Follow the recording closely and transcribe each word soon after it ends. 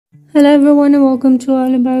Hello everyone and welcome to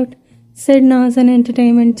All About Sidna's and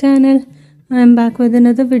Entertainment channel. I am back with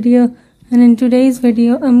another video, and in today's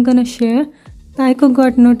video I'm gonna share Taekook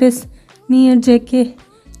got notice near JK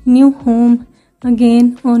new home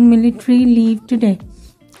again on military leave today.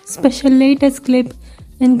 Special latest clip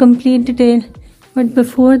in complete detail. But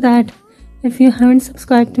before that, if you haven't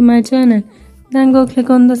subscribed to my channel, then go click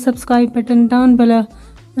on the subscribe button down below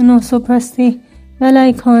and also press the bell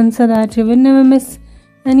icon so that you will never miss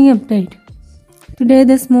any update. Today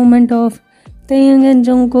this moment of Taehyung and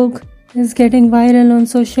Jungkook is getting viral on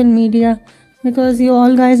social media because you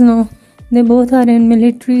all guys know they both are in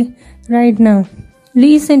military right now.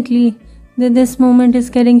 Recently this moment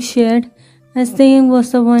is getting shared as Taehyung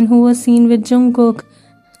was the one who was seen with Jungkook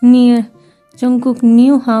near Jungkook's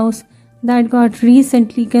new house that got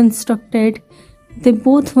recently constructed. They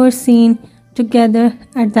both were seen together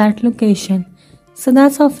at that location. So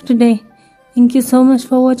that's all for today. Thank you so much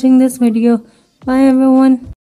for watching this video. Bye everyone.